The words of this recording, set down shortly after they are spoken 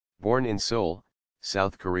Born in Seoul,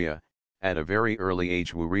 South Korea, at a very early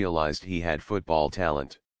age Woo realized he had football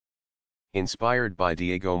talent. Inspired by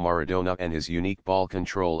Diego Maradona and his unique ball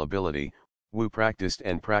control ability, Woo practiced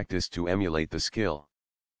and practiced to emulate the skill.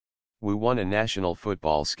 Woo won a national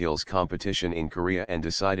football skills competition in Korea and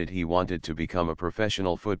decided he wanted to become a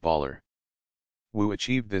professional footballer. Woo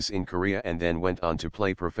achieved this in Korea and then went on to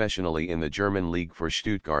play professionally in the German league for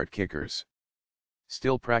Stuttgart Kickers.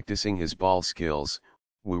 Still practicing his ball skills,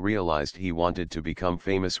 Woo realized he wanted to become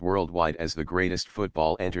famous worldwide as the greatest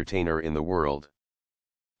football entertainer in the world.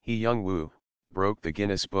 Hee-young Woo broke the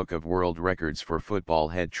Guinness Book of World Records for football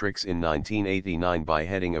head tricks in 1989 by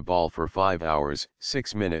heading a ball for 5 hours,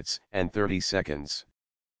 6 minutes, and 30 seconds.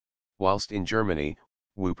 Whilst in Germany,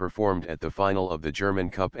 Woo performed at the final of the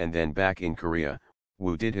German Cup, and then back in Korea,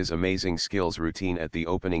 Woo did his amazing skills routine at the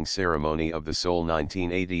opening ceremony of the Seoul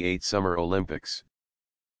 1988 Summer Olympics.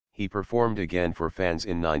 He performed again for fans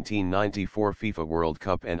in 1994 FIFA World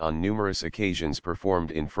Cup and on numerous occasions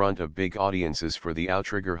performed in front of big audiences for the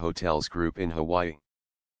Outrigger Hotels Group in Hawaii.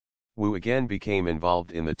 Woo again became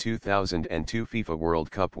involved in the 2002 FIFA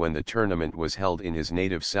World Cup when the tournament was held in his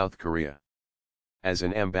native South Korea. As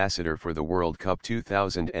an ambassador for the World Cup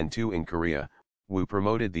 2002 in Korea, Woo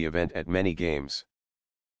promoted the event at many games.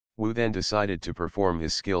 Woo then decided to perform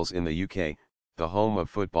his skills in the UK, the home of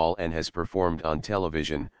football, and has performed on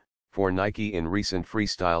television, for Nike in recent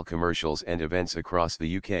freestyle commercials and events across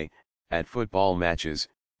the UK, at football matches,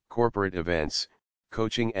 corporate events,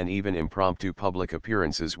 coaching and even impromptu public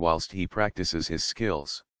appearances whilst he practices his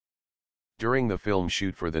skills. During the film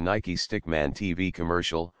shoot for the Nike Stickman TV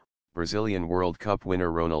commercial, Brazilian World Cup winner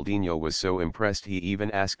Ronaldinho was so impressed he even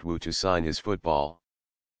asked Woo to sign his football.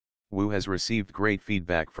 Woo has received great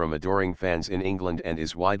feedback from adoring fans in England and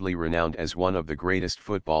is widely renowned as one of the greatest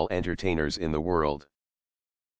football entertainers in the world.